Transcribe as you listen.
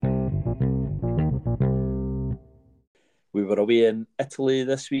were away in Italy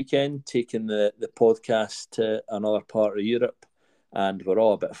this weekend, taking the podcast to another part of Europe, and we're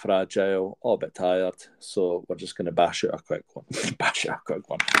all a bit fragile, all a bit tired, so we're just going to bash out a quick one. Bash out a quick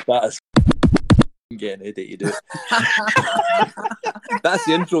one. That is getting it, you do. That's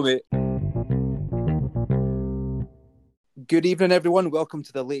the intro, mate. Good evening, everyone. Welcome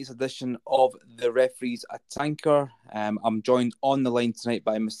to the latest edition of The Referees at Tanker. I'm joined on the line tonight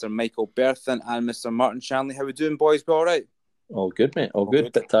by Mr. Michael Berthan and Mr. Martin Shanley. How we doing, boys? We all right? All good, mate. All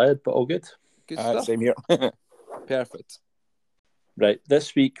good. Bit tired, but all good. Good stuff. Same here. Perfect. Right,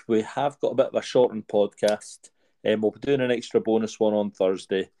 this week we have got a bit of a shortened podcast. We'll be doing an extra bonus one on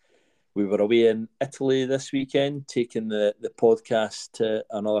Thursday. We were away in Italy this weekend, taking the podcast to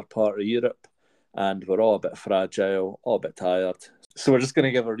another part of Europe, and we're all a bit fragile, all a bit tired. So we're just going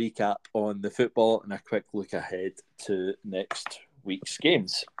to give a recap on the football and a quick look ahead to next week's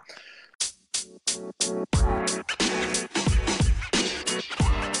games.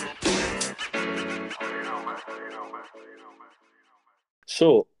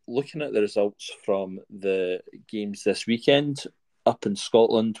 So, looking at the results from the games this weekend, up in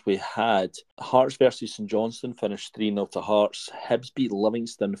Scotland, we had Hearts versus St Johnstone finished 3-0 to Hearts. Hibs beat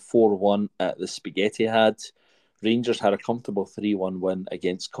Livingston 4-1 at the Spaghetti Had. Rangers had a comfortable 3-1 win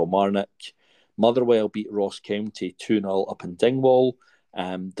against Kilmarnock. Motherwell beat Ross County 2-0 up in Dingwall.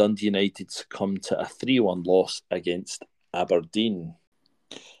 Dundee United succumbed to a 3-1 loss against Aberdeen.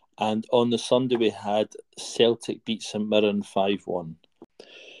 And on the Sunday, we had Celtic beat St Mirren 5-1.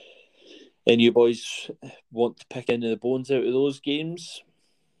 Any of you boys want to pick any of the bones out of those games?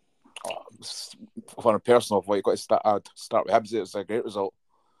 On a personal point, you've got to start with Hibs. It's a great result,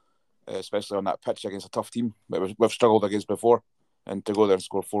 especially on that pitch against a tough team that we've struggled against before. And to go there and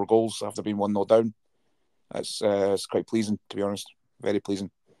score 4 goals after being 1-0 down, it's quite pleasing, to be honest. Very pleasing.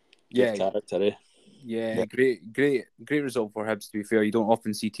 Yeah, character, eh? Yeah, great result for Hibs, to be fair. You don't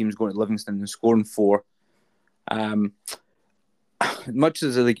often see teams going to Livingston and scoring 4. Much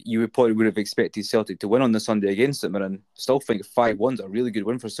as you probably would have expected Celtic to win on the Sunday against St Mirren, still think 5-1's a really good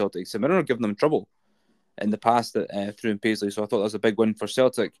win for Celtic. St Mirren are giving them trouble in the past through in Paisley, so I thought that was a big win for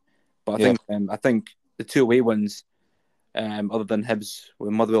Celtic. But I think the 2 away wins, other than Hibs,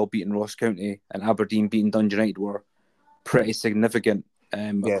 with Motherwell beating Ross County and Aberdeen beating Dundee United, were pretty significant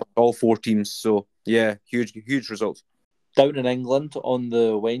across all 4 teams. So yeah, huge results. Down in England on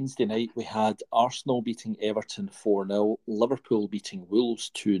the Wednesday night, we had Arsenal beating Everton 4-0, Liverpool beating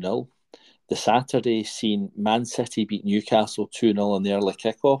Wolves 2-0. The Saturday seen Man City beat Newcastle 2-0 in the early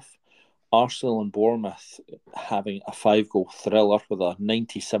kickoff. Arsenal and Bournemouth having a 5-goal thriller with a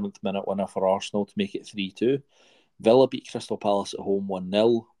 97th minute winner for Arsenal to make it 3-2. Villa beat Crystal Palace at home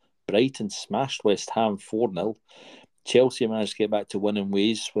 1-0. Brighton smashed West Ham 4-0. Chelsea managed to get back to winning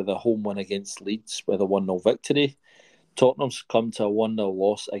ways with a home win against Leeds with a 1-0 victory. Tottenham succumbed to a 1-0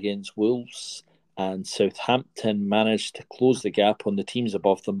 loss against Wolves, and Southampton managed to close the gap on the teams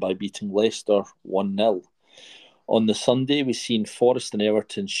above them by beating Leicester 1-0. On the Sunday, we've seen Forest and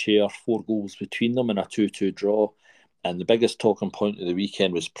Everton share 4 goals between them in a 2-2 draw, and the biggest talking point of the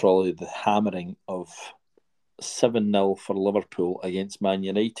weekend was probably the hammering of 7-0 for Liverpool against Man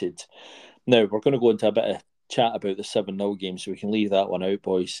United. Now, we're going to go into a bit of chat about the 7-0 game, so we can leave that one out,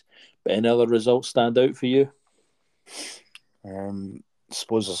 boys. But any other results stand out for you? I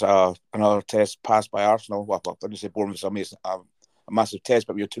suppose it's another test passed by Arsenal. Well, I didn't say Bournemouth was a massive test,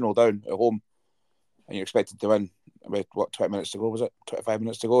 but we were 2-0 down at home and you're expected to win with 20 minutes to go, was it? 25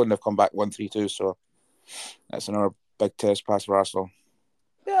 minutes to go, and they've come back 1-3-2, so that's another big test pass for Arsenal.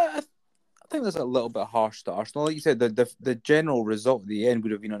 Yeah, I think that's a little bit harsh to Arsenal. Like you said, the general result at the end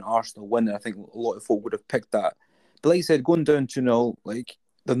would have been an Arsenal win, and I think a lot of folk would have picked that. But like you said, going down 2-0, like,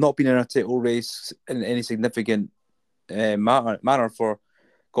 they've not been in a title race in any significant manner for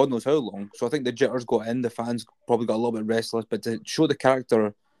God knows how long. So I think the jitters got in, the fans probably got a little bit restless, but to show the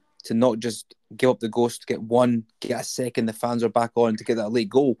character to not just give up the ghost, get a second, the fans are back on to get that late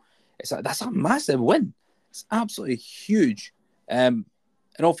goal, that's a massive win. It's absolutely huge. In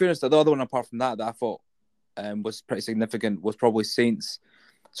all fairness, the other one apart from that I thought was pretty significant was probably Saints.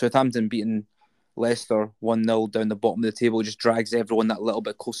 Southampton beating Leicester 1-0 down the bottom of the table just drags everyone that little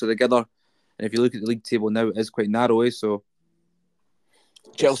bit closer together. And if you look at the league table now, it is quite narrow, so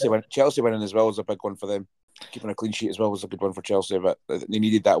Chelsea winning as well was a big one for them. Keeping a clean sheet as well was a good one for Chelsea, but they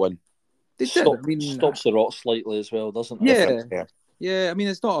needed that win. They did. Stops the rot slightly as well, doesn't it? Yeah. I mean,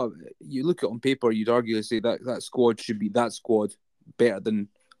 it's not. You look at it on paper, you'd argue say that squad should be that squad better than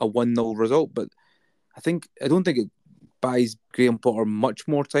a 1-0 result, but I don't think it buys Graham Potter much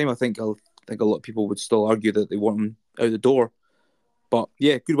more time. I think a lot of people would still argue that they want him out the door. But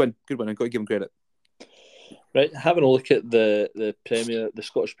yeah, good win. I've got to give him credit. Right, having a look at the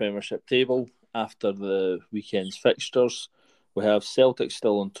Scottish Premiership table after the weekend's fixtures, we have Celtic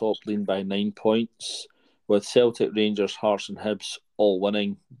still on top, leading by 9 points. With Celtic, Rangers, Hearts, and Hibs all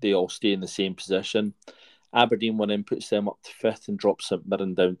winning, they all stay in the same position. Aberdeen winning puts them up to 5th and drops St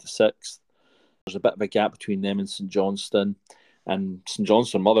Mirren down to 6th. There's a bit of a gap between them and St Johnstone, and St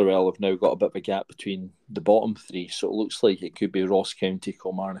Johnstone and Motherwell have now got a bit of a gap between the bottom three. So it looks like it could be Ross County,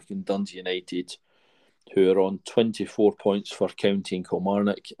 Kilmarnock, and Dundee United, who are on 24 points for County and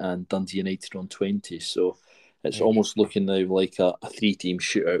Kilmarnock, and Dundee United on 20. So it's almost looking now like a 3-team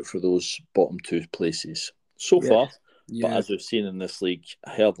shootout for those bottom 2 places so far. Yeah. But as we've seen in this league, a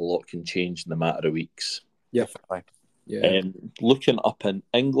hell of a lot can change in a matter of weeks. Yeah. Yeah. Looking up in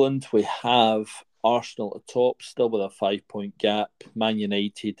England, we have Arsenal at top, still with a 5-point gap. Man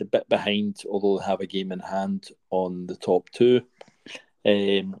United a bit behind, although they have a game in hand on the top 2.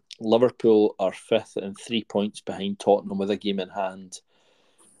 Liverpool are 5th and 3 points behind Tottenham with a game in hand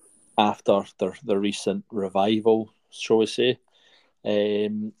after their recent revival, shall we say.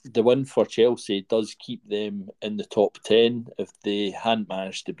 The win for Chelsea does keep them in the top 10. If they hadn't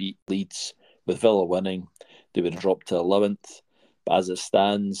managed to beat Leeds with Villa winning, they would have dropped to 11th. But as it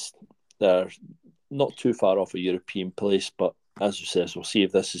stands, they're not too far off a European place. But as you said, we'll see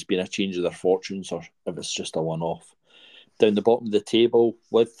if this has been a change of their fortunes or if it's just a one-off. Down the bottom of the table,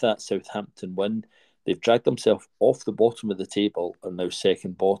 with that Southampton win, they've dragged themselves off the bottom of the table, are now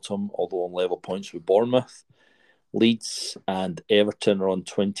second bottom, although on level points with Bournemouth. Leeds and Everton are on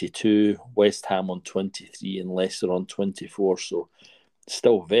 22, West Ham on 23, and Leicester on 24. So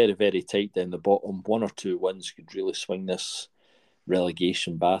still very, very tight down the bottom. 1 or 2 wins could really swing this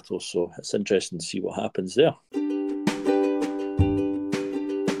relegation battle. So it's interesting to see what happens there.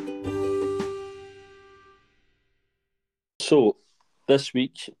 So this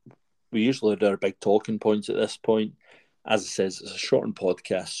week, we usually do our big talking points at this point. As I says, it's a shortened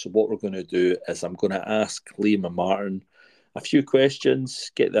podcast. So what we're going to do is I'm going to ask Liam and Martin a few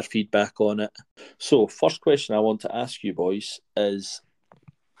questions, get their feedback on it. So first question I want to ask you boys is,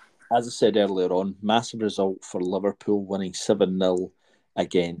 as I said earlier on, massive result for Liverpool winning 7-0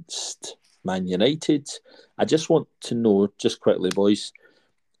 against Man United. I just want to know, just quickly, boys,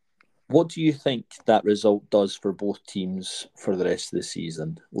 what do you think that result does for both teams for the rest of the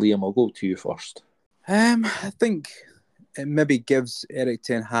season? Liam, I'll go to you first. I think it maybe gives Erik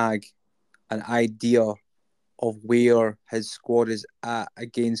ten Hag an idea of where his squad is at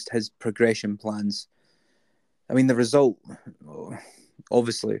against his progression plans. I mean, the result,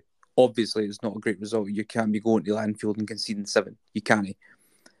 obviously, it's not a great result. You can't be going to Anfield and conceding 7. You can't.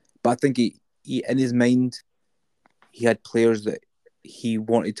 But I think he in his mind, he had players that he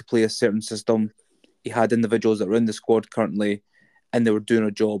wanted to play a certain system. He had individuals that were in the squad currently, and they were doing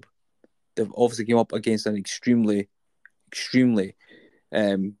a job. They've obviously came up against an extremely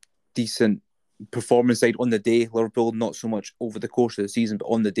decent performance side on the day. Liverpool, not so much over the course of the season, but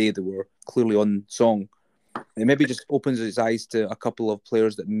on the day they were clearly on song. It maybe just opens his eyes to a couple of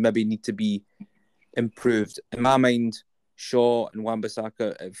players that maybe need to be improved. In my mind, Shaw and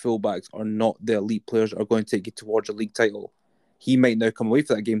Wan-Bissaka at fullbacks are not the elite players that are going to take you towards a league title. He might now come away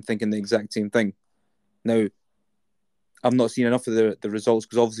from that game thinking the exact same thing. Now, I've not seen enough of the results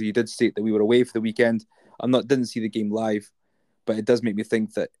because obviously you did state that we were away for the weekend. Didn't see the game live, but it does make me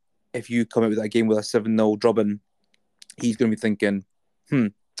think that if you come out with that game with a 7-0 drubbing, he's going to be thinking,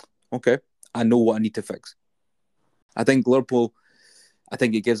 okay, I know what I need to fix. I think Liverpool,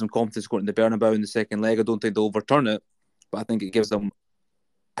 it gives them confidence going to the Bernabeu in the second leg. I don't think they'll overturn it, but I think it gives them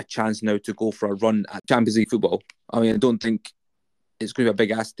a chance now to go for a run at Champions League football. I mean, I don't think it's going to be a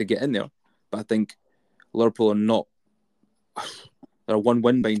big ask to get in there, but I think Liverpool are not. They're one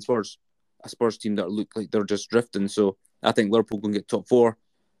win behind Spurs, a Spurs team that look like they're just drifting. So I think Liverpool going to get top 4,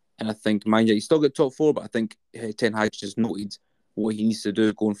 and I think Man United still get top 4, but I think Ten Hag just noted what he needs to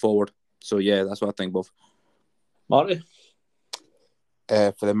do going forward. So yeah, that's what I think, Bob. Marty?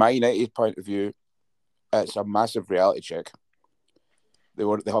 For the Man United point of view, it's a massive reality check. They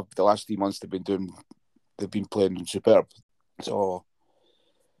have the last 3 months they've been playing superb. So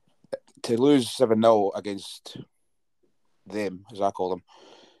to lose 7-0 against them, as I call them,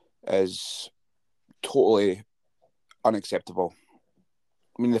 is totally unacceptable.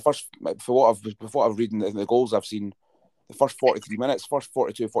 I mean, for what I've read in the goals I've seen, the first 42,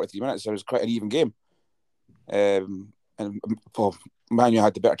 43 minutes, it was quite an even game. And Man U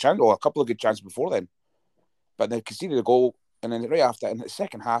had the better chance, or a couple of good chances before then. But they conceded a goal, and then right after, and the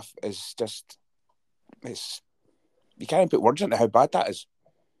second half is just, you can't put words into how bad that is.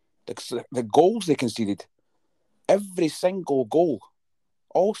 The goals they conceded, every single goal,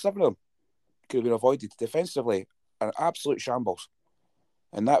 all 7 of them, could have been avoided. Defensively, an absolute shambles.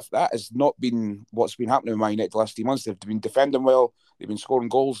 And that has not been what's been happening with Man United the last 3 months. They've been defending well. They've been scoring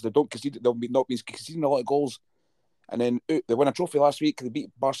goals. They don't concede. They'll be not been conceding a lot of goals. And then they won a trophy last week. They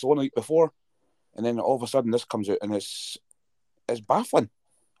beat Barcelona the week before. And then all of a sudden this comes out and it's baffling.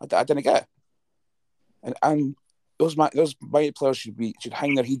 I didn't get it. And those mighty players should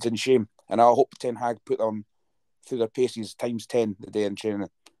hang their heads in shame. And I hope Ten Hag put them through their paces times 10 the day in training.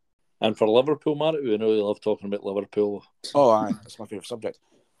 And for Liverpool, Mark, we know you love talking about Liverpool. Oh, aye, that's my favourite subject.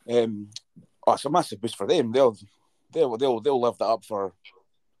 It's a massive boost for them. They'll live that up for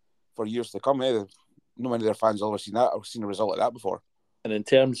years to come. No many of their fans have ever seen that or seen a result like that before. And in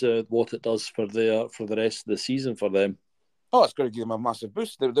terms of what it does for the rest of the season for them, it's going to give them a massive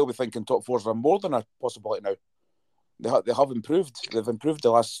boost. They'll be thinking top fours are more than a possibility now. They have improved. They've improved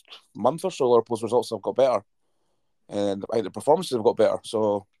the last month or so. Liverpool's results have got better, and the performances have got better.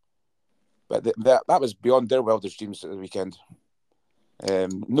 So. But that was beyond their wildest dreams at the weekend.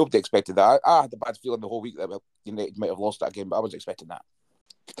 Nobody expected that. I had a bad feeling the whole week that United might have lost that game, but I was expecting that.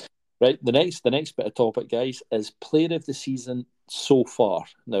 Right, the next bit of topic, guys, is player of the season so far.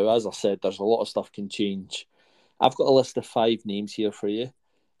 Now, as I said, there's a lot of stuff can change. I've got a list of 5 names here for you.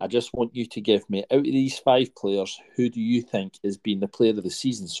 I just want you to give me, out of these 5 players, who do you think has been the player of the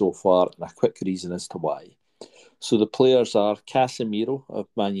season so far, and a quick reason as to why. So the players are Casemiro of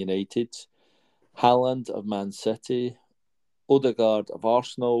Man United, Haaland of Man City, Odegaard of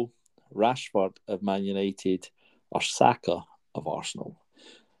Arsenal, Rashford of Man United, or Saka of Arsenal.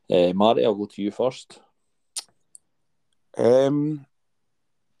 Marty, I'll go to you first. I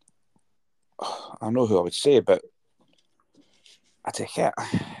know who I would say, but I take it.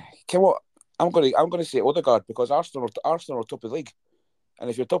 What? I'm going to say Odegaard because Arsenal are top of the league, and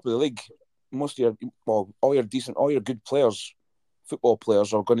if you're top of the league, all your good players, football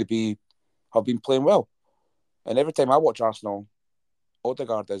players, are going to have been playing well. And every time I watch Arsenal,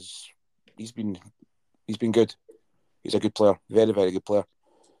 Odegaard he's been good. He's a good player, very very good player.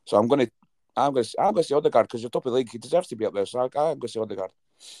 So I'm going to say Odegaard because you're top of the league. He deserves to be up there. So I'm going to say Odegaard.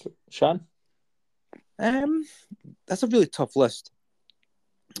 Shan? That's a really tough list.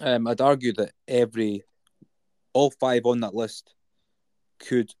 I'd argue that all 5 on that list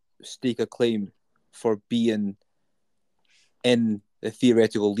could stake a claim for being in the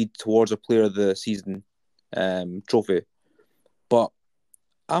theoretical lead towards a player of the season trophy. But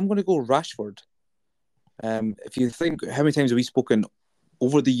I'm going to go Rashford. If you think, how many times have we spoken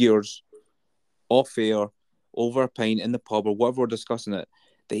over the years, off air, over a pint, in the pub, or whatever we're discussing it,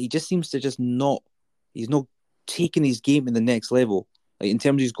 that he just seems to he's not taking his game in the next level. Like in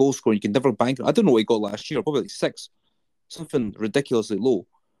terms of his goal scoring, you can never bank it. I don't know what he got last year, probably like 6. Something ridiculously low.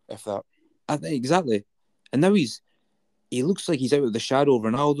 If that. I think exactly. And now he looks like he's out of the shadow of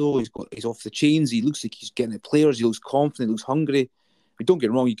Ronaldo. He's off the chains. He looks like he's getting at players. He looks confident. He looks hungry. But don't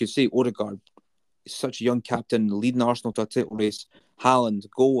get me wrong. You could say Odegaard is such a young captain, leading Arsenal to a title race. Haaland,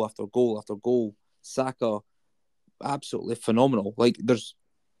 goal after goal after goal. Saka, absolutely phenomenal.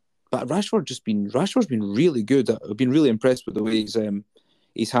 But Rashford's been really good. I've been really impressed with the way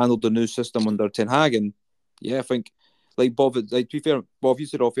he's handled the new system under Ten Hag. And yeah, I think like Bob. To be fair, Bob, you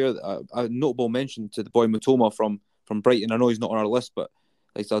said off air a notable mention to the boy Matoma from Brighton. I know he's not on our list, but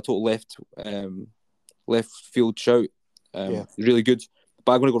like a total left field shout. Really good.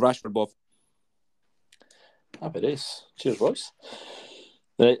 But I'm going to go Rashford, Bob. Happy days. Cheers, boys.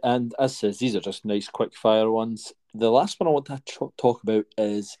 Right, and as says, these are just nice, quick fire ones. The last one I want to talk about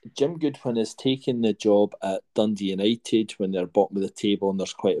is Jim Goodwin is taking the job at Dundee United when they're bottom of the table and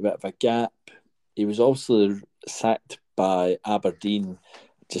there's quite a bit of a gap. He was also sacked by Aberdeen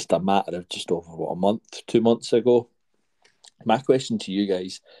just a matter of just over 2 months ago. My question to you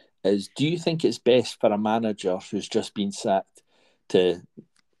guys is, do you think it's best for a manager who's just been sacked to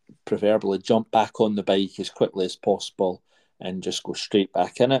preferably jump back on the bike as quickly as possible and just go straight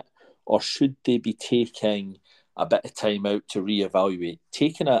back in it? Or should they be taking a bit of time out to reevaluate?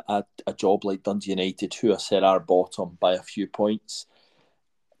 Taking a job like Dundee United, who I said are bottom by a few points,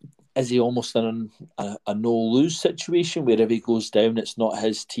 is he almost in a no-lose situation where if he goes down, it's not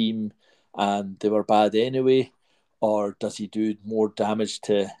his team and they were bad anyway? Or does he do more damage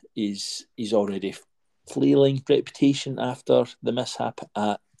to his already flailing reputation after the mishap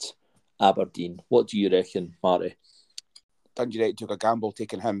at Aberdeen? What do you reckon, Marty? Dundee United took a gamble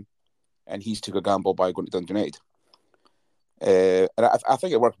taking him, and he's took a gamble by going to Dundee United. And I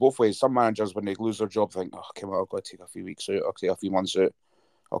think it works both ways. Some managers, when they lose their job, think, okay, well, I've got to take a few weeks out, I'll take a few months out,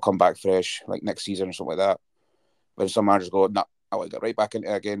 I'll come back fresh, like next season or something like that. But some managers go, I want to get right back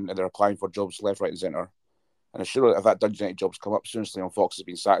into it again, and they're applying for jobs left, right, and centre. And sure, if that Dundee United job's come up, as soon as Leon Fox has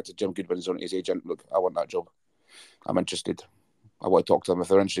been sacked, to Jim Goodwin's on his agent, look, I want that job. I'm interested. I want to talk to them. If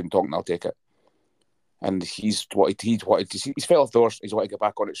they're interested in talking, I'll take it. And he's wanted to. He's fell off the horse. He's wanted to get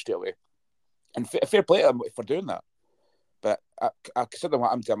back on it straight away. And fair play to him for doing that. But I consider what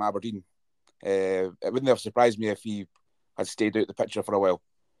happened to him at Aberdeen. It wouldn't have surprised me if he had stayed out the picture for a while.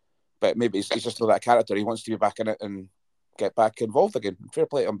 But maybe he's just not that character. He wants to be back in it and get back involved again. Fair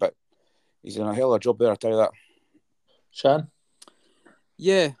play to him, but he's in a hell of a job there, I tell you that. Shan?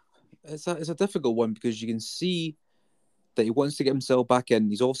 Yeah, it's a difficult one because you can see that he wants to get himself back in.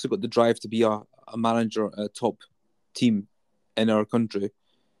 He's also got the drive to be a manager at a top team in our country.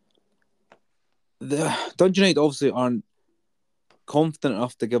 The Dundee United obviously aren't confident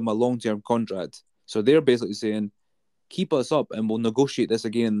enough to give him a long-term contract. So they're basically saying, keep us up and we'll negotiate this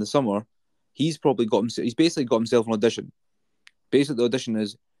again in the summer. He's basically got himself an audition. Basically, the audition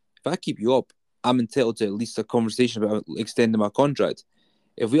is, if I keep you up, I'm entitled to at least a conversation about extending my contract.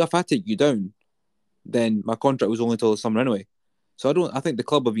 If I take you down, then my contract was only until the summer anyway. So I think the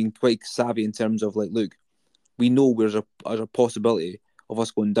club have been quite savvy in terms of, like, look, we know there's a possibility of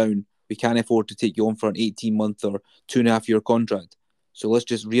us going down. We can't afford to take you on for an 18-month or 2.5-year contract. So let's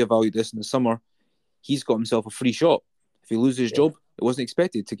just reevaluate this in the summer. He's got himself a free shot. If he loses his job, it wasn't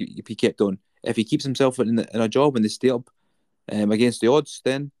expected if he kept on. If he keeps himself in a job and they stay up against the odds,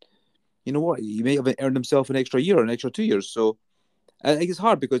 then you know what? He may have earned himself an extra year or an extra 2 years. So I think it's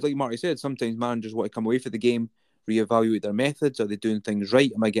hard because, like Marty said, sometimes managers want to come away from the game, reevaluate their methods. Are they doing things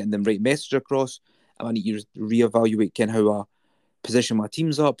right? Am I getting the right message across? Am I need to reevaluate how I position my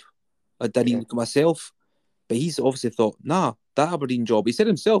teams up? Did I look at myself? But he's obviously thought, nah, that Aberdeen job. He said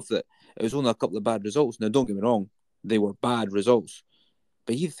himself that it was only a couple of bad results. Now, don't get me wrong, they were bad results.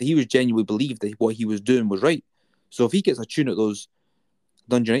 But he was genuinely believed that what he was doing was right. So if he gets a tune at those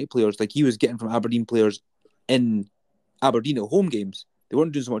Dundee United players, like he was getting from Aberdeen players in Aberdeen at home games, they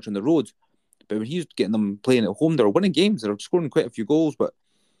weren't doing so much on the road. But when he's getting them playing at home, they're winning games. They're scoring quite a few goals. But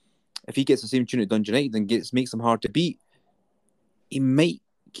if he gets the same tune at Dundee United and makes them hard to beat, he might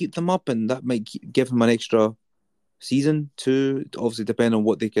keep them up, and that might give him an extra season to obviously depend on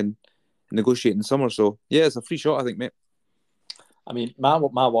what they can negotiate in the summer. So yeah, it's a free shot, I think, mate. I mean, my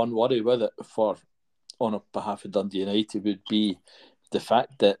one worry with it on behalf of Dundee United would be the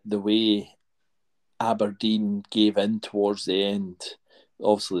fact that the way Aberdeen gave in towards the end,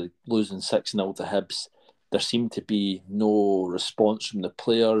 obviously losing 6-0 to Hibs, there seemed to be no response from the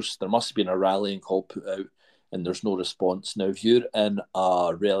players. There must have been a rallying call put out and there's no response. Now, if you're in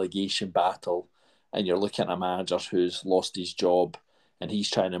a relegation battle and you're looking at a manager who's lost his job and he's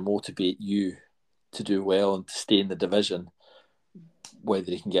trying to motivate you to do well and to stay in the division,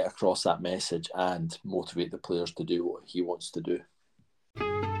 whether he can get across that message and motivate the players to do what he wants to do.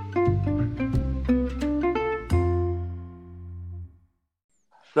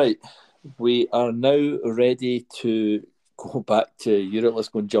 Right, we are now ready to go back to Europe. Let's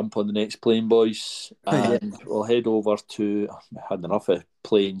go and jump on the next plane, boys. And we'll head over to, I had enough of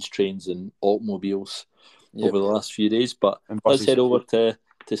planes, trains and automobiles over the last few days, but let's head over to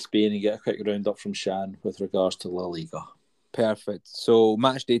Spain and get a quick roundup from Shan with regards to La Liga. Perfect. So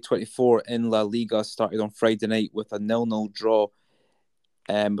match day 24 in La Liga started on Friday night with a 0-0 draw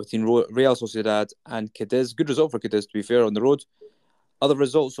between Real Sociedad and Cadiz. Good result for Cadiz, to be fair, on the road. Other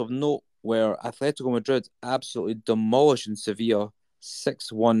results of note were Atletico Madrid absolutely demolishing Sevilla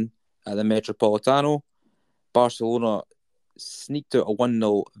 6-1 at the Metropolitano. Barcelona sneaked out a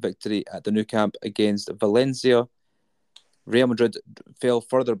 1-0 victory at the Nou Camp against Valencia. Real Madrid fell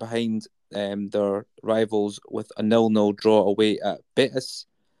further behind their rivals with a 0-0 draw away at Betis.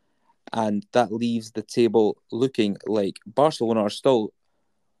 And that leaves the table looking like Barcelona are still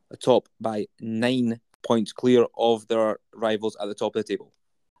atop by 9 points clear of their rivals at the top of the table.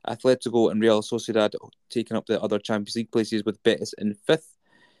 Atletico and Real Sociedad taking up the other Champions League places with Betis in 5th.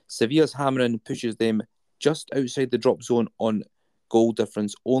 Sevilla's hammering pushes them just outside the drop zone on goal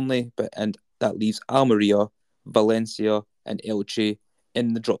difference only, and that leaves Almeria, Valencia and Elche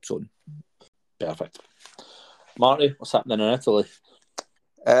in the drop zone. Perfect. Marty, what's happening in Italy?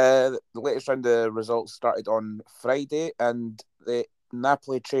 The latest round of results started on Friday, and the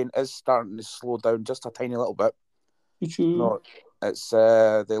Napoli train is starting to slow down just a tiny little bit. No, it's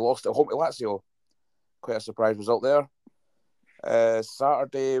they lost at home to Lazio. Quite a surprise result there.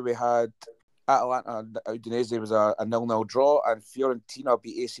 Saturday we had Atalanta Udinese was a 0-0 draw, and Fiorentina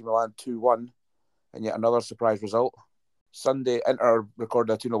beat AC Milan 2-1, and yet another surprise result. Sunday, Inter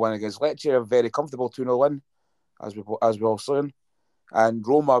recorded a 2-0 win against Lecce, a very comfortable 2-0 win, as we all seen. And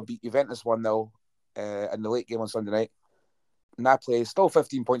Roma beat Juventus 1-0 in the late game on Sunday night. Napoli is still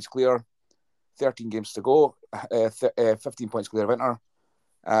 15 points clear, 13 games to go, 15 points clear of Inter.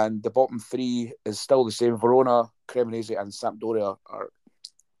 And the bottom three is still the same. Verona, Cremonese and Sampdoria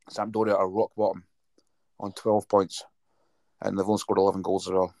are rock bottom on 12 points. And they've only scored 11 goals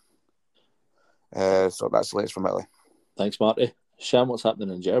as well. So that's the latest from Italy. Thanks, Marty. Shan, what's happening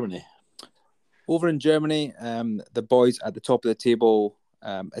in Germany? Over in Germany, the boys at the top of the table,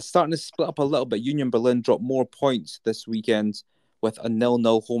 it's starting to split up a little bit. Union Berlin dropped more points this weekend with a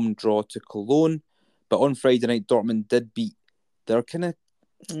 0-0 home draw to Cologne. But on Friday night, Dortmund did beat their kind of,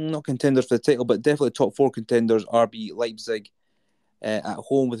 not contenders for the title, but definitely top four contenders, RB Leipzig, at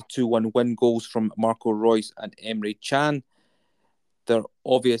home with a 2-1 win, goals from Marco Reus and Emre Can. Their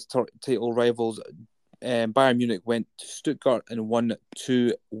obvious title rivals, Bayern Munich, went to Stuttgart and won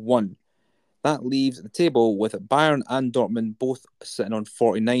 2-1. That leaves the table with Bayern and Dortmund both sitting on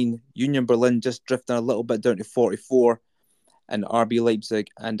 49. Union Berlin just drifting a little bit down to 44. And RB Leipzig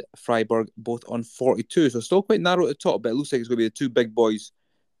and Freiburg both on 42. So still quite narrow at the top, but it looks like it's going to be the two big boys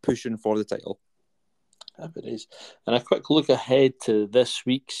pushing for the title. It is. And a quick look ahead to this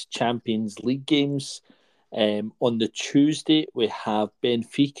week's Champions League games. On the Tuesday, we have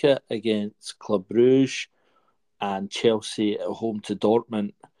Benfica against Club Brugge and Chelsea at home to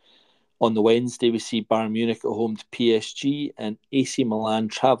Dortmund. On the Wednesday, we see Bayern Munich at home to PSG and AC Milan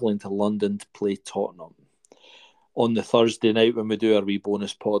travelling to London to play Tottenham. On the Thursday night, when we do our wee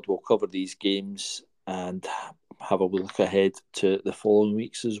bonus pod, we'll cover these games and have a look ahead to the following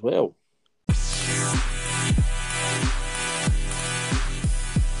weeks as well.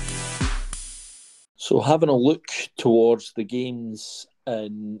 So having a look towards the games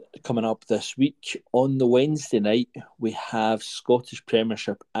coming up this week, on the Wednesday night, we have Scottish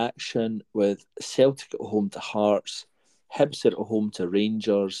Premiership action with Celtic at home to Hearts, Hibs at home to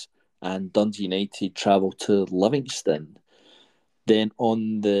Rangers, and Dundee United travel to Livingston. Then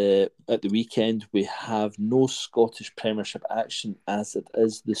at the weekend, we have no Scottish Premiership action as it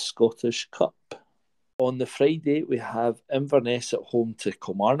is the Scottish Cup. On the Friday, we have Inverness at home to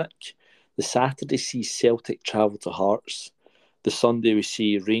Kilmarnock. The Saturday sees Celtic travel to Hearts. The Sunday we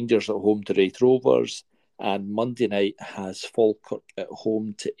see Rangers at home to Raith Rovers. And Monday night has Falkirk at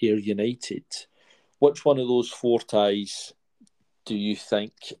home to Ayr United. Which one of those four ties do you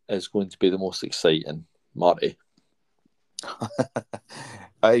think is going to be the most exciting, Marty?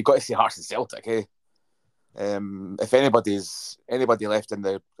 You've got to see Hearts and Celtic, eh? If anybody left in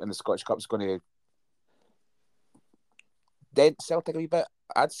the Scottish Cup is going to dent Celtic a wee bit,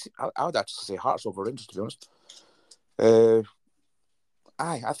 I would actually say Hearts over Rangers, to be honest.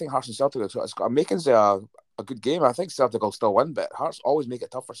 I think Hearts and Celtic it's got makings a good game. I think Celtic will still win, but Hearts always make it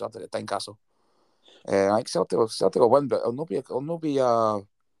tough for Celtic at Tynecastle. I think Celtic will win, but it'll not be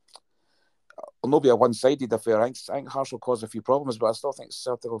a one-sided affair. I think Hearts will cause a few problems, but I still think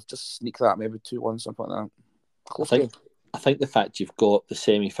Celtic will just sneak that, maybe 2-1, something like that. I think the fact you've got the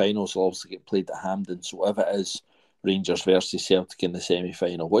semi-finals will obviously get played at Hampden, so if it is Rangers versus Celtic in the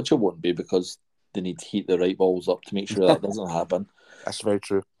semi-final, which it won't be because they need to heat the right balls up to make sure that doesn't happen. That's very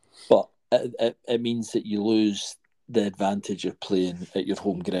true. But it means that you lose the advantage of playing at your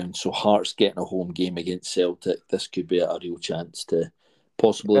home ground. So Hearts getting a home game against Celtic, this could be a real chance to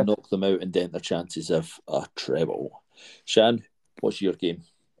possibly knock them out and dent their chances of a treble. Shan, what's your game?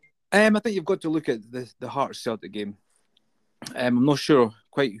 I think you've got to look at the Hearts-Celtic game. I'm not sure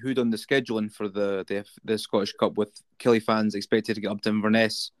quite who'd on the scheduling for the Scottish Cup, with Killie fans expected to get up to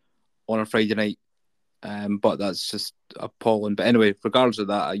Inverness on a Friday night. But that's just appalling. But anyway, regardless of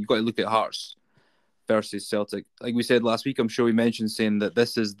that, you've got to look at Hearts versus Celtic. Like we said last week, I'm sure we mentioned saying that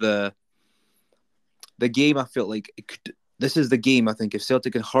this is the game. I felt like this is the game. I think if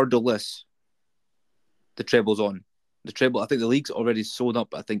Celtic can hurdle this, the treble's on. The treble. I think the league's already sold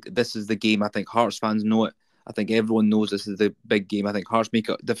up. I think this is the game. I think Hearts fans know it. I think everyone knows this is the big game. I think Hearts make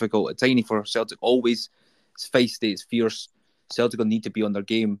it difficult. It's tiny for Celtic always. It's feisty. It's fierce. Celtic will need to be on their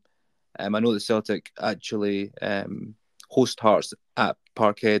game. I know that Celtic actually host Hearts at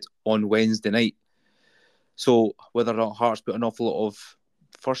Parkhead on Wednesday night. So whether or not Hearts put an awful lot of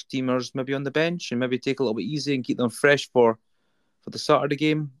first teamers maybe on the bench and maybe take a little bit easy and keep them fresh for the Saturday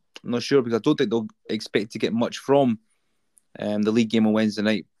game, I'm not sure, because I don't think they'll expect to get much from the league game on Wednesday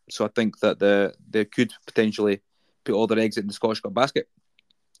night. So I think that they could potentially put all their eggs in the Scottish Cup basket.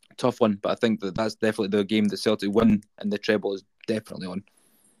 Tough one, but I think that's definitely the game that Celtic win, and the treble is definitely on.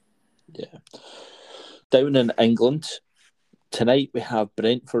 Yeah. Down in England, tonight we have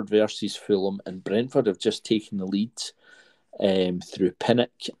Brentford versus Fulham, and Brentford have just taken the lead through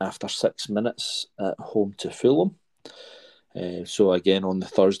Pinnock after 6 minutes at home to Fulham. So again, on the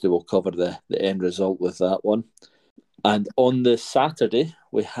Thursday, we'll cover the end result with that one. And on the Saturday,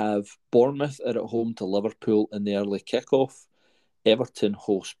 we have Bournemouth are at home to Liverpool in the early kickoff. Everton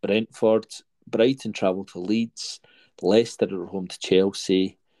host Brentford. Brighton travel to Leeds. Leicester are at home to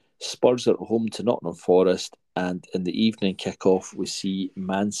Chelsea. Spurs are at home to Nottingham Forest. And in the evening kickoff, we see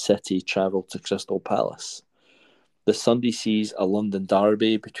Man City travel to Crystal Palace. The Sunday sees a London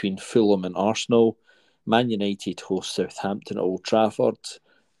derby between Fulham and Arsenal. Man United host Southampton at Old Trafford.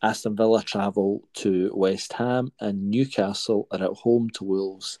 Aston Villa travel to West Ham, and Newcastle are at home to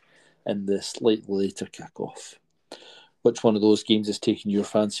Wolves in the slightly later kick-off. Which one of those games is taking your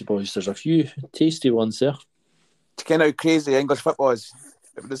fancy, boys? There's a few tasty ones there. It's kind of how crazy English football is.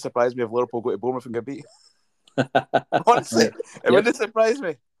 It wouldn't surprise me if Liverpool go to Bournemouth and get beat. Honestly, it wouldn't surprise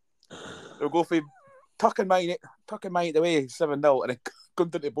me. They'll go for tucking mine away 7-0 and then come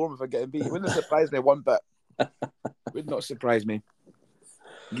down to Bournemouth and getting beat. It wouldn't surprise me one bit. It would not surprise me.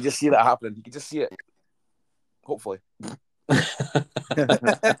 You can just see that happening. You can just see it. Hopefully.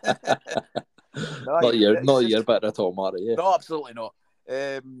 Not a year better at all, Mari. Yeah. No, absolutely not.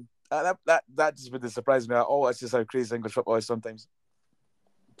 That just wouldn't surprise me at all. That's just how crazy English football is sometimes.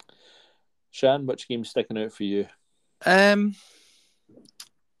 Shan, which game's sticking out for you? I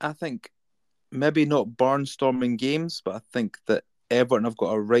think maybe not barnstorming games, but I think that Everton have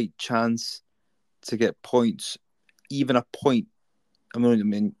got a right chance to get points, even a point. I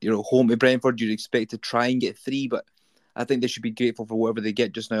mean, you're home to Brentford, you'd expect to try and get 3, but I think they should be grateful for whatever they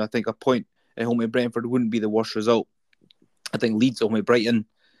get just now. I think a point at home to Brentford wouldn't be the worst result. I think Leeds at home to Brighton.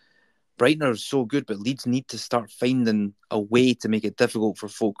 Brighton are so good, but Leeds need to start finding a way to make it difficult for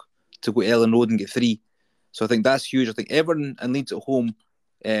folk to go to Ellen Road and get 3. So I think that's huge. I think Everton and Leeds at home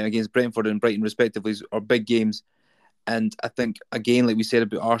against Brentford and Brighton respectively are big games. And I think, again, like we said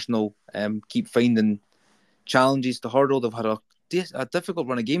about Arsenal, keep finding challenges to hurdle. They've had a difficult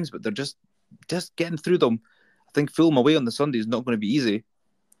run of games, but they're just getting through them. I think Fulham away on the Sunday is not going to be easy.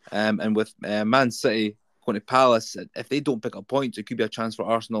 And with Man City going to Palace, if they don't pick up points, it could be a chance for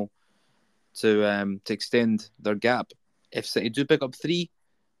Arsenal to extend their gap. If City do pick up 3,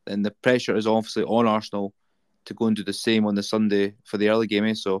 then the pressure is obviously on Arsenal to go and do the same on the Sunday for the early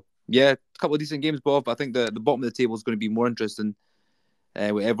game. So, yeah, a couple of decent games, Bob. I think the bottom of the table is going to be more interesting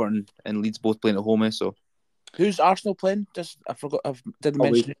with Everton and Leeds both playing at home. So, who's Arsenal playing? I forgot. I didn't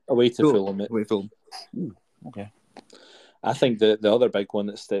mention it. Away to Fulham. Away to Fulham. Okay. I think the other big one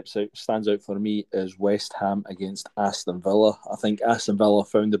that stands out for me is West Ham against Aston Villa. I think Aston Villa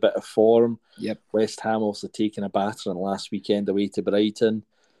found a bit of form. Yep. West Ham also taking a battering last weekend away to Brighton.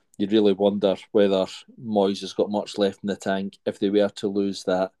 You'd really wonder whether Moyes has got much left in the tank if they were to lose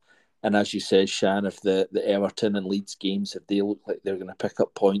that. And as you said, Shan, if the Everton and Leeds games, if they look like they're going to pick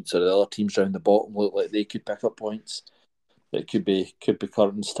up points, or the other teams around the bottom look like they could pick up points, it could be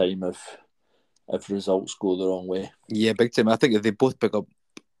curtains time if results go the wrong way. Yeah, big time. I think if they both pick up,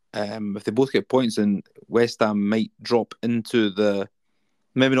 if they both get points, then West Ham might drop into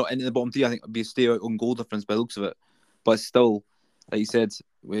maybe not into the bottom 3. I think it'd be a stay out on goal difference by the looks of it. But still, like you said,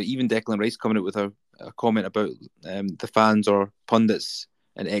 even Declan Rice coming out with a comment about the fans or pundits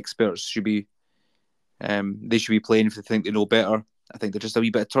and experts should be playing if they think they know better. I think there's just a wee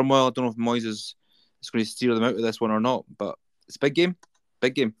bit of turmoil. I don't know if Moyes is going to steer them out of this one or not, but it's a big game.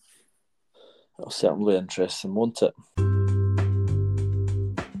 Big game. It'll certainly be interesting, won't it?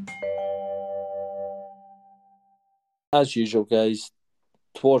 As usual, guys,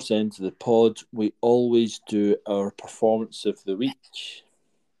 towards the end of the pod, we always do our performance of the week.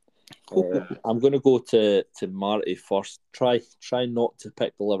 I'm going to go to Marty first. Try not to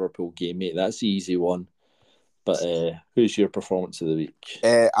pick the Liverpool game, mate. That's the easy one. But who's your performance of the week?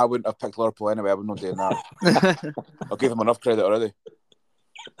 I wouldn't have picked Liverpool anyway. I would not do that. I'll give them enough credit already.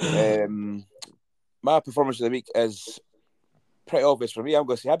 My performance of the week is pretty obvious for me. I'm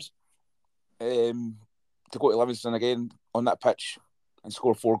going to say Hibs. To go to Livingston again on that pitch and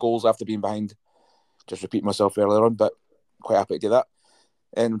score 4 goals after being behind. Just repeating myself earlier on, but quite happy to do that.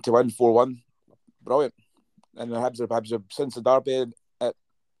 And to win 4-1, brilliant. And the Hibs have since the derby at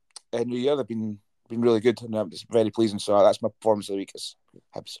New Year, they've been really good, and it's very pleasing. So that's my performance of the week is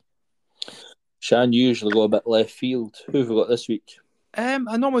Hibs. Shan, you usually go a bit left field. Who have we got this week? I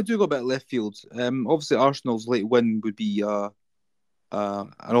normally do go a bit left field. Obviously, Arsenal's late win would be an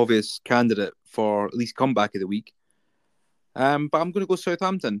obvious candidate for at least comeback of the week. But I'm going to go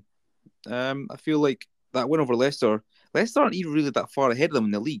Southampton. I feel like that win over Leicester aren't even really that far ahead of them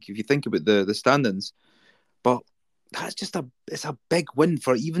in the league if you think about the standings. But that's just it's a big win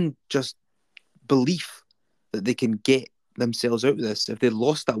for even just belief that they can get themselves out of this. If they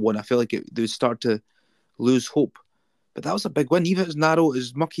lost that one, I feel like they would start to lose hope. But that was a big win. Even if it was narrow, it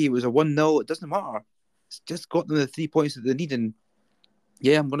was mucky, it was a 1-0, it doesn't matter. It's just got them the 3 points that they need. And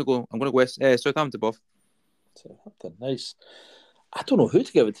yeah, I'm gonna go West Southampton, Buff. Southampton, nice. I don't know who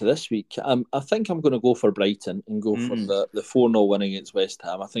to give it to this week. I think I'm going to go for Brighton and go for the 4-0 win against West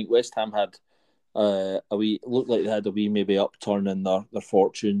Ham. I think West Ham had looked like they had a wee maybe upturn in their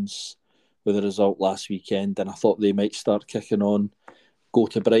fortunes with the result last weekend, and I thought they might start kicking on, go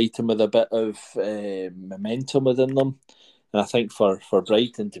to Brighton with a bit of momentum within them. And I think for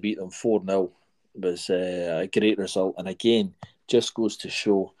Brighton to beat them 4-0 was a great result, and again, just goes to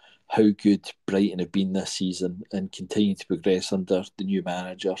show how good Brighton have been this season and continue to progress under the new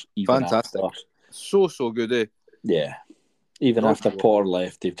manager. Even Fantastic. After, so good, eh? Yeah. Even after Potter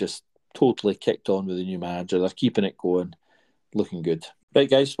left, they've just totally kicked on with the new manager. They're keeping it going, looking good. Right,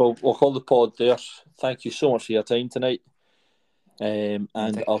 guys, we'll call the pod there. Thank you so much for your time tonight. And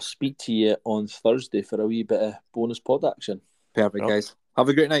I'll speak to you on Thursday for a wee bit of bonus pod action. Perfect, guys. Have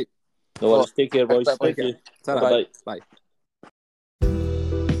a great night. No worries. Take care, boys. Thank you. Bye.